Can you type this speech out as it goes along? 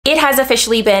has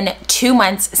officially been 2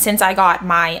 months since I got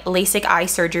my LASIK eye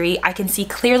surgery. I can see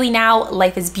clearly now.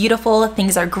 Life is beautiful.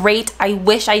 Things are great. I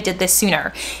wish I did this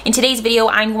sooner. In today's video,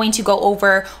 I'm going to go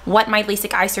over what my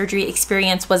LASIK eye surgery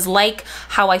experience was like,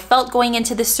 how I felt going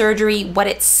into the surgery, what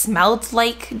it smelled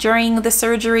like during the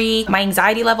surgery, my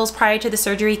anxiety levels prior to the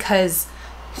surgery, because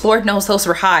Lord knows those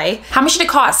were high. How much did it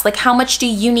cost? Like, how much do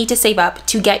you need to save up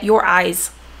to get your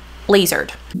eyes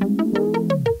lasered?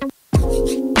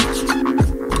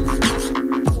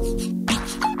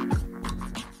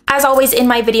 As always in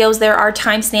my videos, there are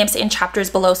timestamps in chapters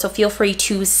below, so feel free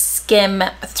to skim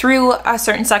through a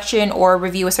certain section or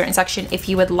review a certain section if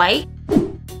you would like.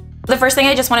 The first thing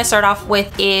I just want to start off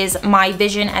with is my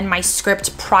vision and my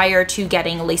script prior to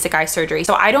getting LASIK eye surgery.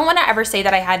 So I don't want to ever say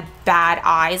that I had bad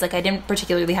eyes, like I didn't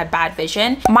particularly have bad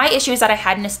vision. My issue is that I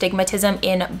had an astigmatism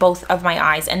in both of my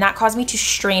eyes, and that caused me to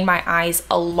strain my eyes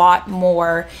a lot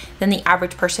more than the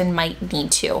average person might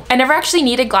need to. I never actually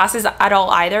needed glasses at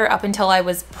all either up until I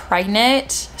was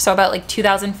pregnant, so about like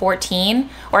 2014,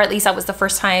 or at least that was the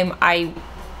first time I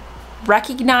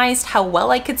recognized how well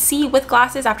I could see with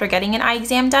glasses after getting an eye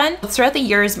exam done. Throughout the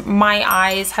years, my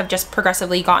eyes have just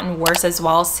progressively gotten worse as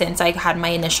well since I had my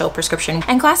initial prescription.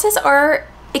 And glasses are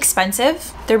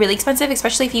expensive. They're really expensive,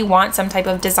 especially if you want some type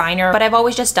of designer, but I've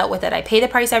always just dealt with it. I pay the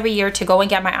price every year to go and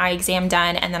get my eye exam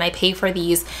done, and then I pay for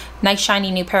these nice shiny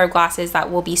new pair of glasses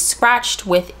that will be scratched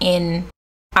within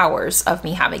hours of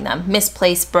me having them.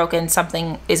 Misplaced, broken,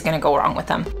 something is gonna go wrong with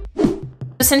them.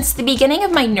 Since the beginning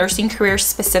of my nursing career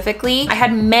specifically, I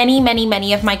had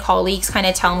many of my colleagues kind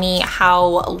of tell me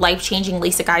how life-changing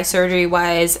LASIK eye surgery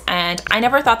was, and I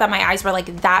never thought that my eyes were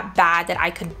like that bad that I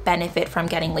could benefit from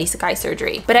getting LASIK eye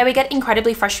surgery. But I would get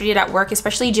incredibly frustrated at work,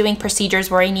 especially doing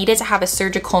procedures where I needed to have a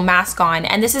surgical mask on,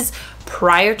 and this is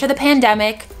prior to the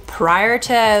pandemic, prior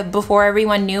to before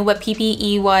everyone knew what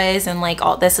PPE was, and like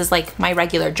all this is like my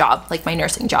regular job, like my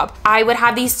nursing job. I would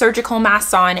have these surgical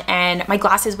masks on and my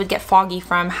glasses would get foggy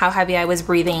from how heavy I was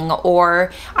breathing,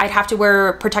 or I'd have to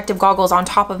wear protective goggles on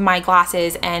top of my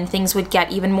glasses and things would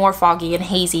get even more foggy and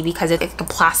hazy because it's like a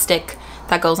plastic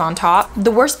that goes on top.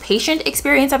 The worst patient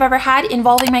experience I've ever had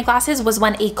involving my glasses was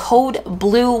when a code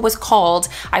blue was called.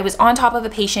 I was on top of a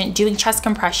patient doing chest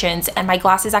compressions and my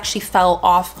glasses actually fell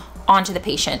off onto the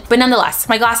patient. But nonetheless,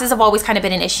 my glasses have always kind of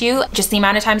been an issue. Just the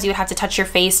amount of times you would have to touch your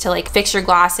face to like fix your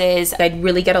glasses. I'd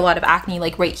really get a lot of acne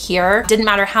like right here. Didn't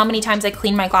matter how many times I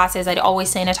cleaned my glasses, I'd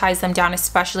always sanitize them down,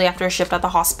 especially after a shift at the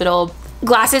hospital.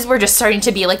 Glasses were just starting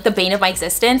to be like the bane of my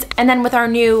existence. And then with our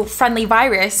new friendly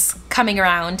virus coming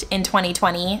around in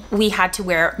 2020, we had to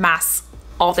wear masks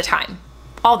all the time.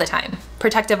 All the time.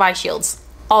 Protective eye shields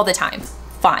all the time.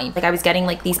 Fine. Like I was getting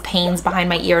like these pains behind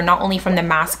my ear, not only from the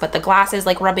mask, but the glasses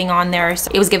like rubbing on there. So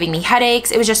it was giving me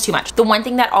headaches. It was just too much. The one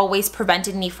thing that always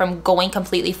prevented me from going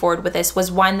completely forward with this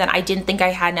was one that I didn't think I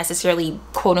had necessarily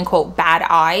quote unquote bad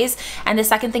eyes. And the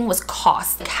second thing was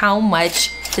cost. Like how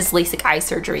much does LASIK eye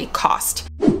surgery cost?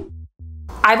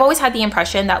 I've always had the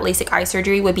impression that LASIK eye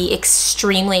surgery would be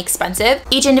extremely expensive.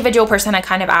 Each individual person I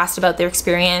kind of asked about their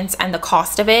experience and the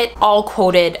cost of it all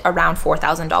quoted around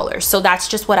 $4,000. So that's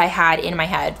just what I had in my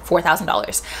head,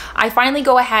 $4,000. I finally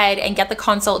go ahead and get the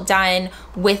consult done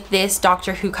with this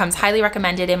doctor who comes highly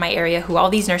recommended in my area, who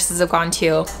all these nurses have gone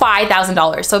to,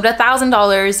 $5,000. So about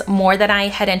 $1,000 more than I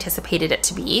had anticipated it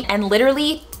to be. And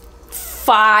literally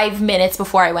 5 minutes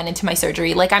before I went into my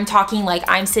surgery, like I'm talking like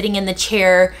I'm sitting in the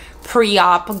chair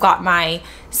pre-op, I've got my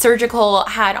surgical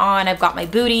hat on, I've got my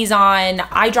booties on,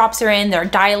 eye drops are in, they're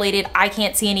dilated, I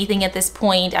can't see anything at this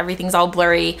point, everything's all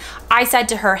blurry. I said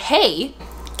to her, hey,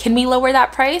 can we lower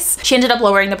that price? She ended up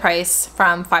lowering the price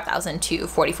from $5,000 to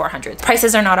 $4,400.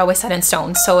 Prices are not always set in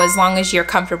stone, so as long as you're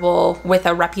comfortable with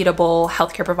a reputable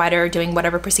healthcare provider doing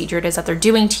whatever procedure it is that they're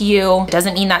doing to you, it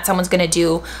doesn't mean that someone's gonna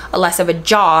do a less of a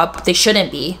job. They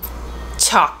shouldn't be.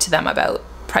 Talk to them about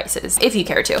prices if you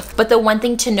care to. But the one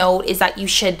thing to note is that you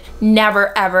should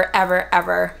never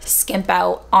ever skimp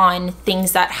out on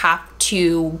things that have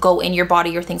to go in your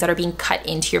body or things that are being cut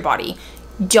into your body.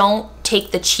 Don't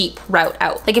take the cheap route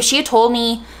out. Like if she had told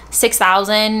me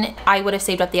 $6,000, I would have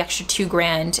saved up the extra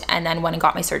 $2,000 and then went and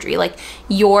got my surgery. Like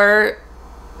your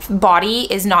body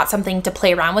is not something to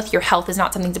play around with. Your health is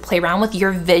not something to play around with.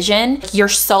 Your vision, you're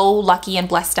so lucky and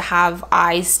blessed to have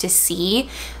eyes to see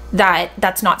that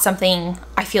that's not something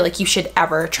I feel like you should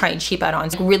ever try and cheap out on.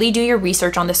 Really do your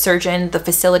research on the surgeon, the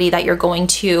facility that you're going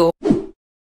to.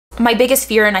 My biggest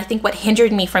fear, and I think what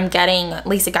hindered me from getting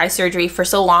LASIK eye surgery for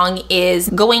so long, is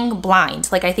going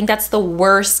blind. Like, I think that's the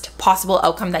worst possible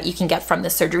outcome that you can get from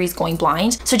this surgery, is going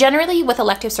blind. So generally with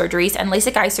elective surgeries, and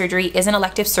LASIK eye surgery is an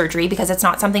elective surgery because it's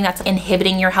not something that's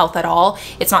inhibiting your health at all.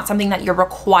 It's not something that you're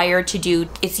required to do.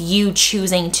 It's you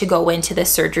choosing to go into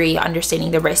this surgery,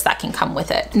 understanding the risks that can come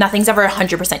with it. Nothing's ever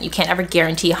 100%. You can't ever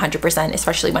guarantee 100%,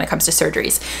 especially when it comes to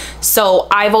surgeries. So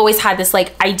I've always had this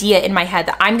like idea in my head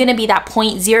that I'm gonna be that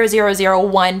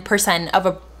 0.0001%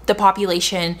 of the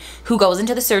population who goes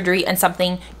into the surgery and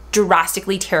something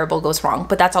drastically terrible goes wrong.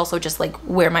 But that's also just like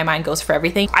where my mind goes for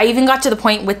everything. I even got to the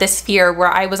point with this fear where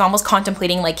I was almost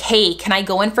contemplating like, hey, can I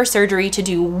go in for surgery to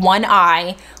do one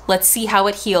eye? Let's see how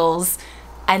it heals,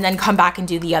 and then come back and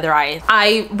do the other eye.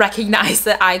 I recognize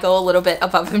that I go a little bit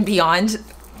above and beyond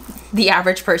the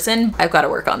average person. I've got to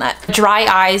work on that. Dry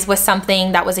eyes was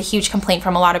something that was a huge complaint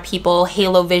from a lot of people.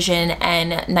 Halo vision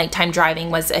and nighttime driving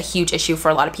was a huge issue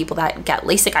for a lot of people that get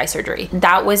LASIK eye surgery.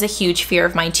 That was a huge fear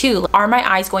of mine too. Are my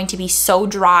eyes going to be so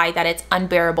dry that it's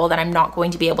unbearable, that I'm not going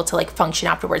to be able to like function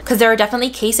afterwards? Because there are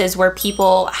definitely cases where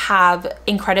people have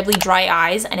incredibly dry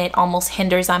eyes and it almost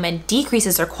hinders them and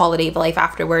decreases their quality of life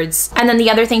afterwards. And then the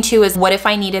other thing too is, what if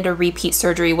I needed a repeat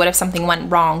surgery? What if something went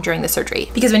wrong during the surgery?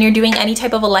 Because when you're doing any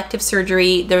type of elective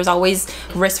surgery, there's always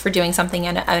risk for doing something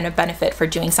and a benefit for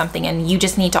doing something, and you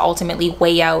just need to ultimately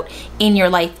weigh out in your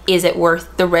life, is it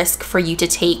worth the risk for you to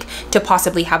take to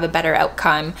possibly have a better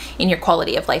outcome in your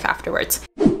quality of life afterwards?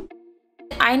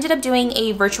 I ended up doing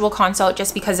a virtual consult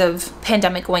just because of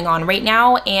pandemic going on right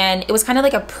now, and it was kind of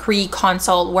like a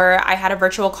pre-consult where I had a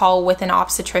virtual call with an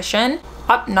obstetrician.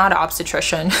 Not an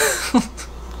obstetrician.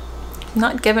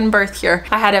 Not giving birth here.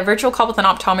 I had a virtual call with an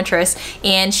optometrist,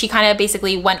 and she kind of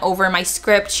basically went over my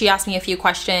script. She asked me a few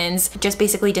questions just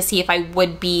basically to see if I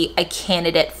would be a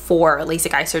candidate for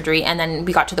LASIK eye surgery. And then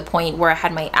we got to the point where I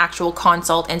had my actual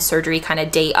consult and surgery kind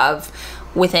of day of,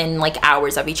 within like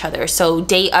hours of each other. So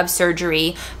day of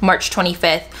surgery, March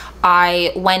 25th,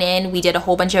 I went in, we did a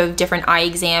whole bunch of different eye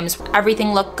exams.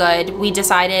 Everything looked good. We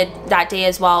decided that day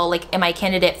as well, like, am I a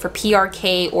candidate for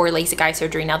PRK or LASIK eye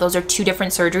surgery? Now those are two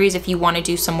different surgeries. If you want to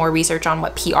do some more research on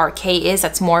what PRK is,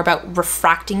 that's more about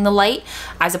refracting the light,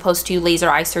 as opposed to laser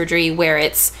eye surgery where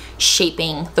it's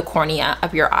shaping the cornea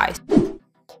of your eye.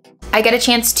 I get a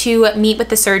chance to meet with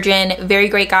the surgeon. Very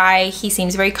great guy. He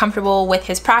seems very comfortable with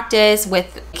his practice,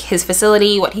 with his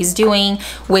facility, what he's doing,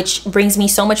 which brings me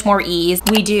so much more ease.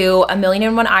 We do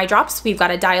 1,000,001 eye drops. We've got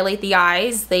to dilate the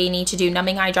eyes. They need to do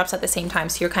numbing eye drops at the same time.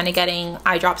 So you're kind of getting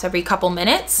eye drops every couple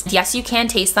minutes. Yes, you can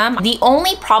taste them. The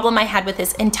only problem I had with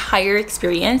this entire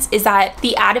experience is that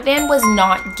the Ativan was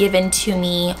not given to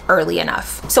me early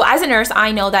enough. So as a nurse,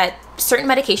 I know that certain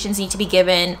medications need to be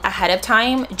given ahead of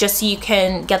time just so you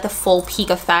can get the full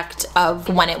peak effect of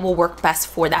when it will work best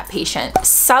for that patient.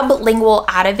 Sublingual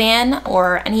Ativan,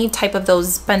 or any type of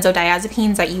those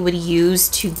benzodiazepines that you would use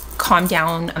to calm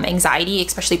down anxiety,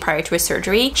 especially prior to a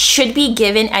surgery, should be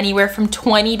given anywhere from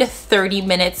 20 to 30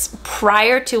 minutes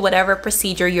prior to whatever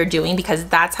procedure you're doing, because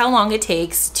that's how long it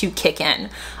takes to kick in.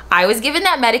 I was given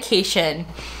that medication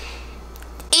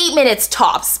 8 minutes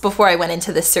tops before I went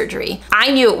into this surgery.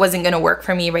 I knew it wasn't gonna work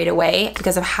for me right away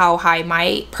because of how high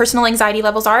my personal anxiety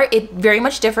levels are. It very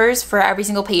much differs for every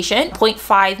single patient.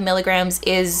 0.5 milligrams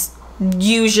is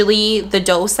usually the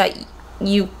dose that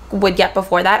you would get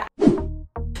before that.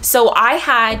 So I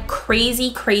had crazy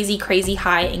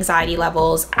high anxiety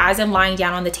levels as I'm lying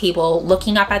down on the table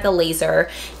looking up at the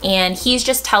laser, and he's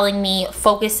just telling me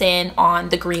focus in on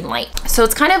the green light. So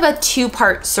it's kind of a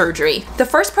two-part surgery. The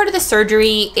first part of the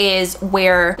surgery is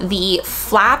where the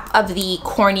flap of the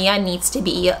cornea needs to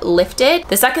be lifted.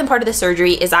 The second part of the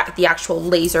surgery is the actual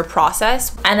laser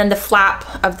process, and then the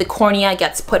flap of the cornea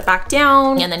gets put back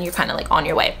down, and then you're kind of like on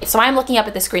your way. So I'm looking up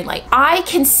at this green light. I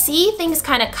can see things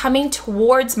kind of coming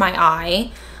towards my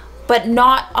eye, but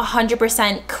not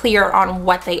 100% clear on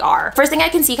what they are. First thing I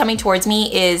can see coming towards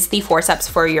me is the forceps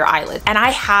for your eyelid. And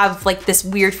I have like this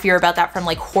weird fear about that from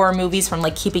like horror movies, from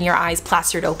like keeping your eyes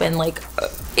plastered open. Like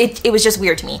it was just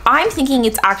weird to me. I'm thinking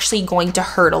it's actually going to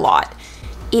hurt a lot.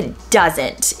 It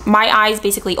doesn't. My eyes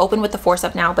basically open with the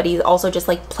forceps now, but he also just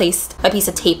like placed a piece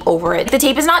of tape over it. The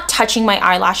tape is not touching my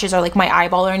eyelashes or like my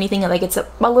eyeball or anything. Like it's a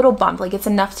little bump, like it's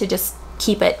enough to just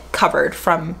keep it covered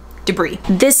from debris.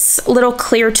 This little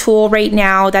clear tool right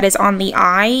now that is on the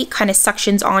eye kind of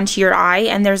suctions onto your eye,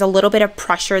 and there's a little bit of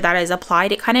pressure that is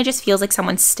applied. It kind of just feels like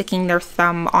someone's sticking their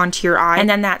thumb onto your eye. And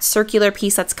then that circular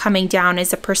piece that's coming down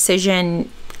is a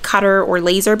precision cutter or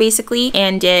laser basically,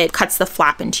 and it cuts the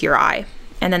flap into your eye.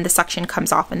 And then the suction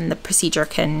comes off and the procedure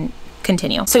can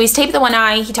continue. So he's taped the one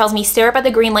eye. He tells me stare up at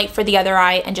the green light for the other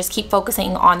eye and just keep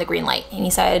focusing on the green light. And he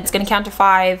said it's gonna count to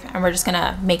 5 and we're just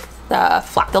gonna make the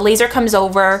flap. The laser comes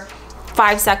over,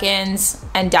 5 seconds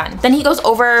and done. Then he goes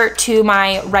over to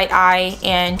my right eye,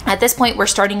 and at this point we're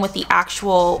starting with the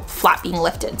actual flap being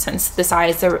lifted, since this eye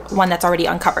is the one that's already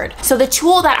uncovered. So the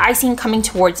tool that I seen coming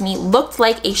towards me looked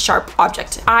like a sharp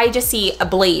object. I just see a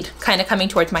blade kind of coming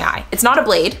towards my eye. It's not a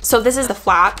blade. So this is the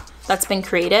flap that's been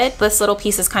created. This little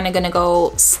piece is kind of gonna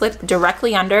go slip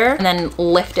directly under and then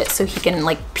lift it so he can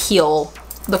like peel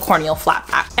the corneal flap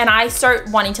back. And I start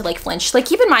wanting to like flinch. Like,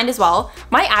 keep in mind as well,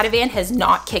 my Ativan has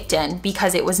not kicked in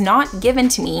because it was not given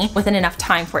to me within enough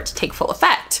time for it to take full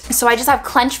effect. So I just have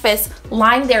clenched fists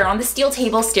lying there on the steel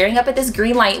table, staring up at this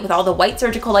green light with all the white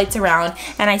surgical lights around,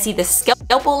 and I see this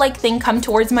scalpel-like thing come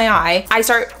towards my eye. I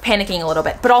start panicking a little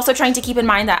bit, but also trying to keep in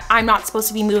mind that I'm not supposed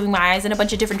to be moving my eyes in a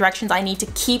bunch of different directions. I need to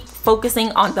keep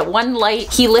focusing on the one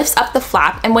light. He lifts up the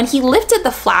flap, and when he lifted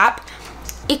the flap,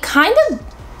 it kind of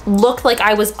looked like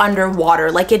I was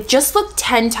underwater. Like, it just looked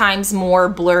 10 times more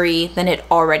blurry than it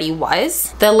already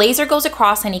was. The laser goes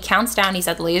across and he counts down. He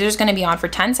said the laser's gonna be on for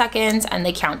 10 seconds and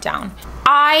they count down.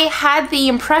 I had the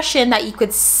impression that you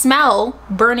could smell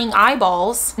burning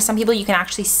eyeballs. Some people you can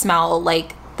actually smell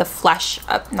like the flesh,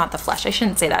 not the flesh, I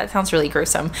shouldn't say that, it sounds really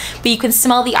gruesome, but you can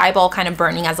smell the eyeball kind of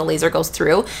burning as the laser goes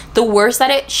through. The worst that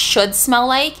it should smell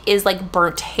like is like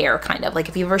burnt hair, kind of. Like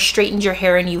if you've ever straightened your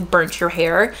hair and you've burnt your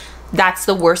hair, that's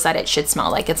the worst that it should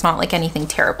smell like. It's not like anything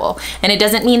terrible. And it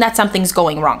doesn't mean that something's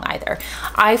going wrong either.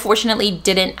 I fortunately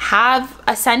didn't have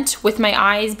a scent with my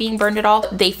eyes being burned at all.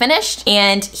 They finished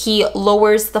and he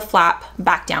lowers the flap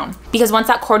back down. Because once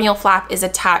that corneal flap is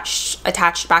attached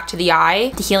back to the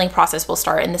eye, the healing process will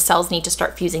start and the cells need to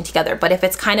start fusing together. But if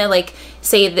it's kind of like,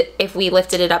 say that if we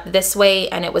lifted it up this way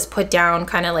and it was put down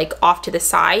kind of like off to the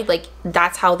side, like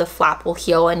that's how the flap will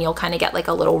heal and you'll kind of get like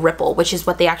a little ripple, which is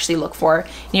what they actually look for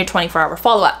in your 24-hour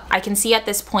follow-up. I can see at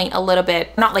this point a little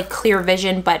bit, not like clear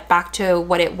vision, but back to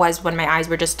what it was when my eyes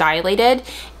were just dilated.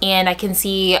 And I can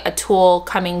see a tool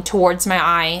coming towards my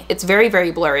eye. It's very, very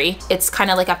blurry. It's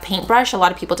kind of like a paintbrush. A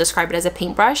lot of people describe it as a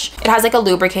paintbrush. It has like a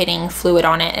lubricating fluid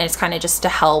on it, and it's kind of just to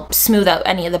help smooth out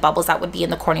any of the bubbles that would be in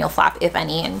the corneal flap, if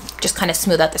any, and just kind of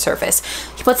smooth out the surface.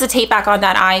 He puts the tape back on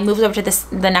that eye, moves over to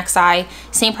the next eye.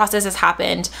 Same process has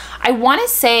happened. I want to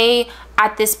say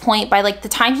at this point, by like the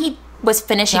time he was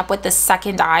finishing up with the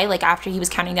second eye, like after he was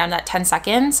counting down that 10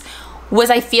 seconds, was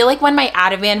I feel like when my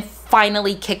Ativan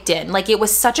finally kicked in. Like, it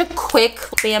was such a quick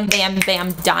bam, bam,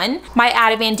 bam, done. My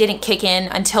Ativan didn't kick in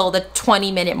until the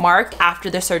 20-minute mark after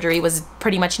the surgery was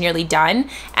pretty much nearly done.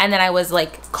 And then I was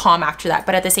like calm after that.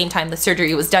 But at the same time, the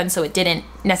surgery was done, so it didn't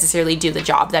necessarily do the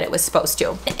job that it was supposed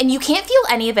to. And you can't feel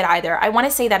any of it either. I want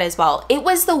to say that as well. It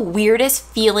was the weirdest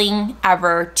feeling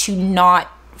ever to not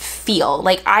feel.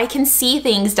 Like, I can see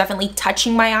things definitely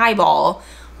touching my eyeball,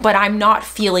 but I'm not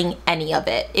feeling any of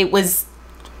it. It was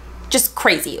just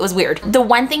crazy. It was weird. The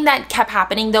one thing that kept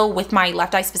happening though with my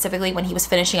left eye specifically when he was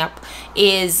finishing up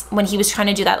is when he was trying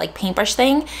to do that like paintbrush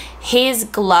thing, his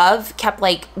glove kept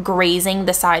like grazing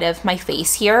the side of my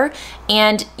face here,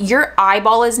 and your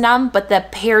eyeball is numb, but the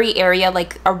peri area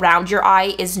like around your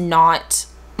eye is not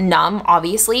numb,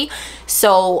 obviously,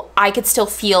 so I could still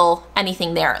feel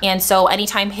anything there. And so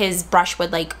anytime his brush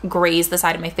would like graze the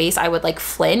side of my face, I would like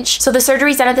flinch. So the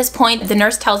surgery's done at this point. The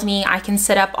nurse tells me I can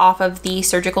sit up off of the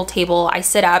surgical table. I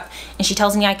sit up and she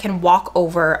tells me I can walk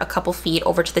over a couple feet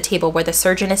over to the table where the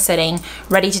surgeon is sitting,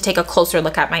 ready to take a closer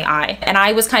look at my eye. And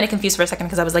I was kind of confused for a second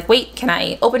because I was like, wait, can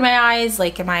I open my eyes?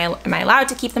 Like, am I allowed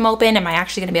to keep them open? Am I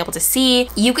actually gonna be able to see?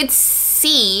 You could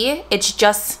see, it's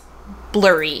just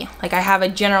blurry. Like, I have a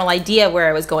general idea where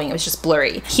I was going. It was just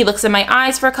blurry. He looks in my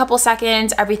eyes for a couple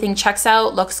seconds. Everything checks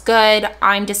out, looks good.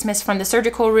 I'm dismissed from the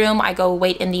surgical room. I go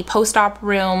wait in the post-op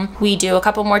room. We do a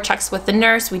couple more checks with the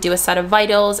nurse. We do a set of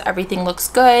vitals. Everything looks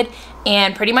good.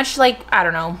 And pretty much like, I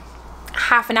don't know,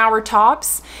 half an hour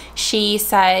tops, she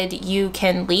said, you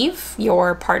can leave.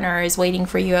 Your partner is waiting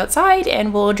for you outside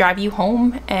and we'll drive you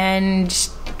home and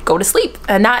go to sleep.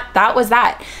 And that was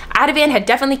that. Ativan had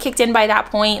definitely kicked in by that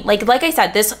point. Like I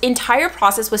said, this entire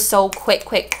process was so quick.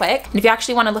 And if you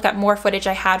actually want to look at more footage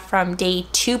I had from day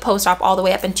 2 post-op all the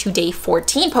way up into day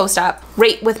 14 post-op,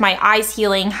 right with my eyes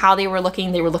healing, how they were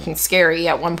looking scary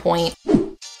at one point.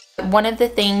 One of the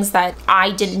things that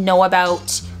I didn't know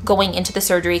about going into the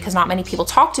surgery, because not many people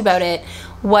talked about it,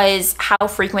 was how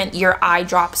frequent your eye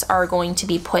drops are going to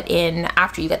be put in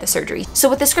after you get the surgery. So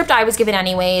with the script I was given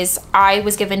anyways, I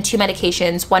was given 2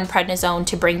 medications, 1 prednisone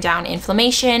to bring down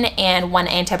inflammation and 1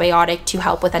 antibiotic to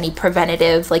help with any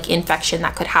preventative like infection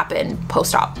that could happen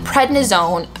post-op.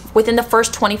 Prednisone within the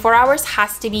first 24 hours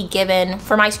has to be given,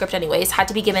 for my script anyways, had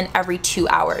to be given every 2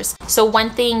 hours. So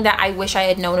one thing that I wish I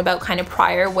had known about kind of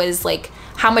prior was like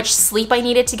how much sleep I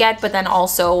needed to get, but then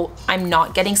also I'm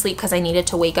not getting sleep because I needed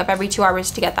to wake up every 2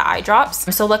 hours to get the eye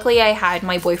drops. So luckily I had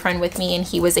my boyfriend with me and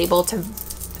he was able to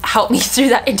help me through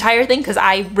that entire thing, because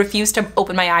I refused to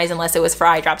open my eyes unless it was for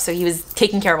eye drops. So he was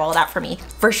taking care of all of that for me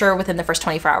for sure within the first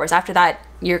 24 hours. After that,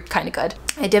 you're kind of good.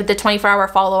 I did the 24-hour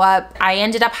follow-up. I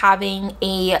ended up having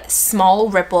a small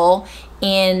ripple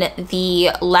in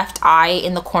the left eye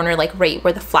in the corner, like right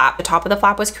where the top of the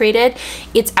flap was created.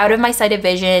 It's out of my sight of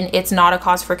vision. It's not a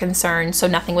cause for concern, so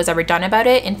nothing was ever done about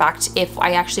it. In fact, if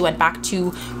I actually went back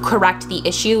to correct the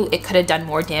issue, it could have done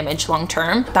more damage long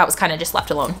term. That was kind of just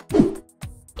left alone.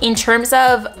 In terms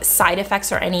of side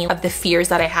effects or any of the fears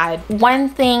that I had, one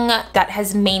thing that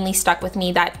has mainly stuck with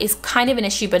me that is kind of an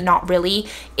issue but not really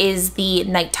is the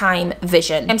nighttime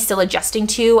vision. I'm still adjusting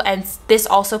to, and this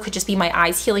also could just be my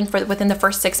eyes healing for within the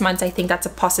first 6 months. I think that's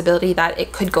a possibility that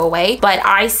it could go away, but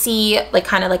I see like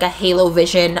kind of like a halo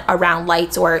vision around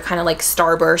lights, or kind of like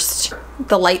starburst.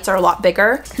 The lights are a lot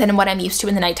bigger than what I'm used to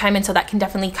in the nighttime, and so that can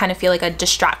definitely kind of feel like a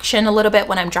distraction a little bit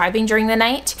when I'm driving during the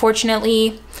night.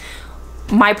 Fortunately,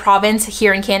 my province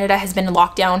here in Canada has been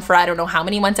locked down for I don't know how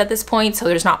many months at this point, so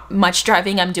there's not much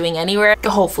driving I'm doing anywhere.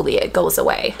 Hopefully it goes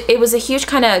away. It was a huge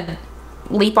kind of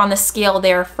leap on the scale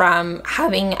there from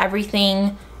having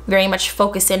everything very much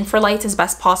focus in for lights as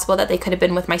best possible that they could have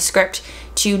been with my script,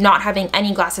 to not having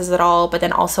any glasses at all, but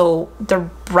then also the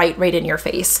bright right in your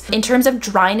face. In terms of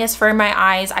dryness for my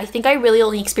eyes, I think I really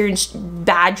only experienced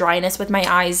bad dryness with my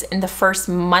eyes in the first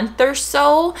month or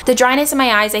so. The dryness in my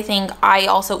eyes, I think I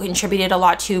also contributed a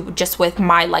lot to just with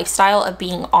my lifestyle of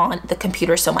being on the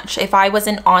computer so much. If I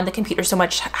wasn't on the computer so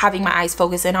much, having my eyes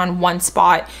focus in on one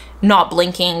spot, not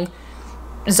blinking,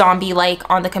 zombie-like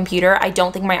on the computer, I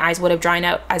don't think my eyes would have dried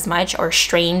out as much or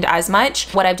strained as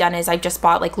much. What I've done is I've just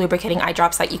bought like lubricating eye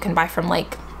drops that you can buy from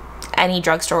like any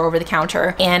drugstore over the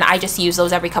counter, and I just use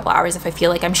those every couple hours if I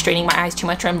feel like I'm straining my eyes too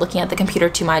much or I'm looking at the computer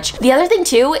too much. The other thing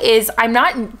too is I'm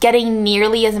not getting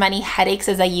nearly as many headaches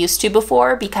as I used to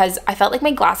before, because I felt like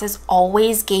my glasses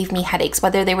always gave me headaches,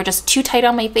 whether they were just too tight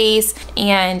on my face,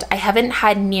 and I haven't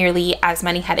had nearly as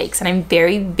many headaches, and I'm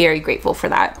very, very grateful for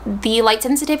that. The light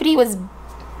sensitivity was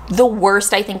the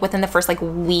worst, I think, within the first like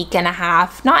week and a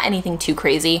half. Not anything too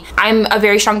crazy. I'm a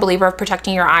very strong believer of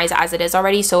protecting your eyes as it is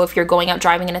already. So if you're going out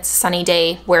driving and it's a sunny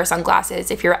day, wear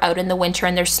sunglasses. If you're out in the winter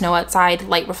and there's snow outside,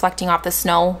 light reflecting off the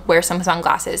snow, wear some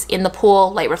sunglasses. In the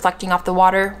pool, light reflecting off the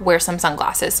water, wear some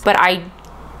sunglasses. But I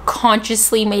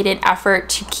consciously made an effort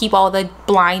to keep all the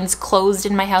blinds closed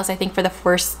in my house, I think for the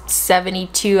first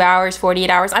 72 hours,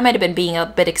 48 hours. I might have been being a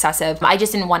bit excessive. I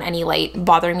just didn't want any light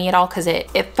bothering me at all, because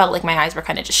it felt like my eyes were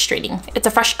kind of just straining. It's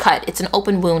a fresh cut. It's an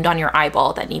open wound on your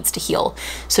eyeball that needs to heal.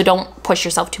 So don't push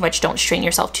yourself too much. Don't strain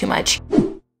yourself too much.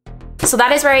 So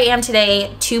that is where I am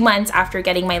today, 2 months after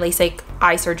getting my LASIK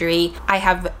eye surgery. I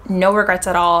have no regrets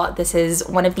at all. This is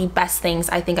one of the best things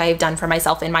I think I have done for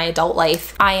myself in my adult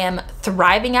life. I am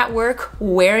thriving at work,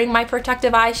 wearing my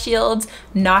protective eye shields,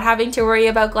 not having to worry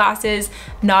about glasses,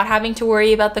 not having to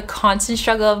worry about the constant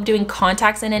struggle of doing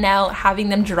contacts in and out, having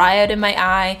them dry out in my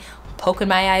eye, poking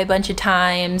my eye a bunch of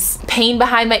times, pain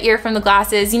behind my ear from the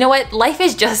glasses. You know what? Life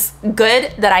is just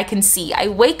good that I can see. I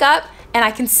wake up and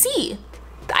I can see.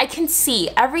 I can see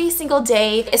every single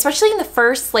day, especially in the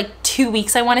first like 2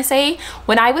 weeks, I want to say.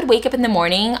 When I would wake up in the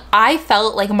morning, I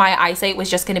felt like my eyesight was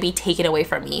just going to be taken away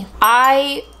from me.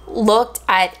 I looked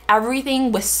at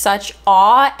everything with such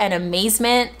awe and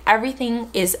amazement. Everything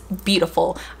is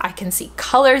beautiful. I can see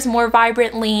colors more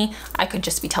vibrantly. I could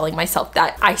just be telling myself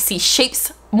that I see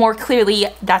shapes more clearly.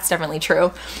 That's definitely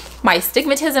true. My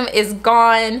astigmatism is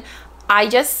gone.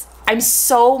 I'm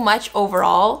so much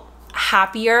overall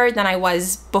happier than I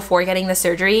was before getting the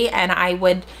surgery, and I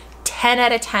would 10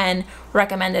 out of 10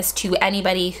 recommend this to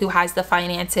anybody who has the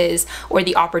finances or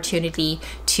the opportunity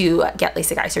to get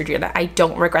LASIK eye surgery. That I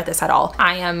don't regret this at all.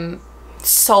 I am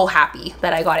so happy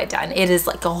that I got it done. It is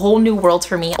like a whole new world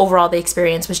for me. Overall, the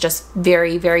experience was just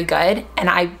very, very good, and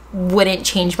I wouldn't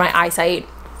change my eyesight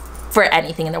for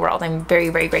anything in the world. I'm very,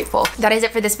 very grateful. That is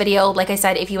it for this video. Like I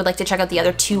said, if you would like to check out the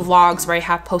other 2 vlogs where I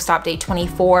have post-op day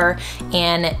 24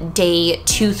 and day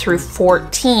 2 through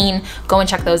 14, go and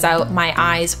check those out. My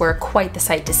eyes were quite the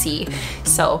sight to see.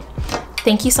 So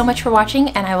Thank you so much for watching,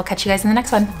 and I will catch you guys in the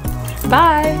next one.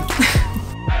 Bye!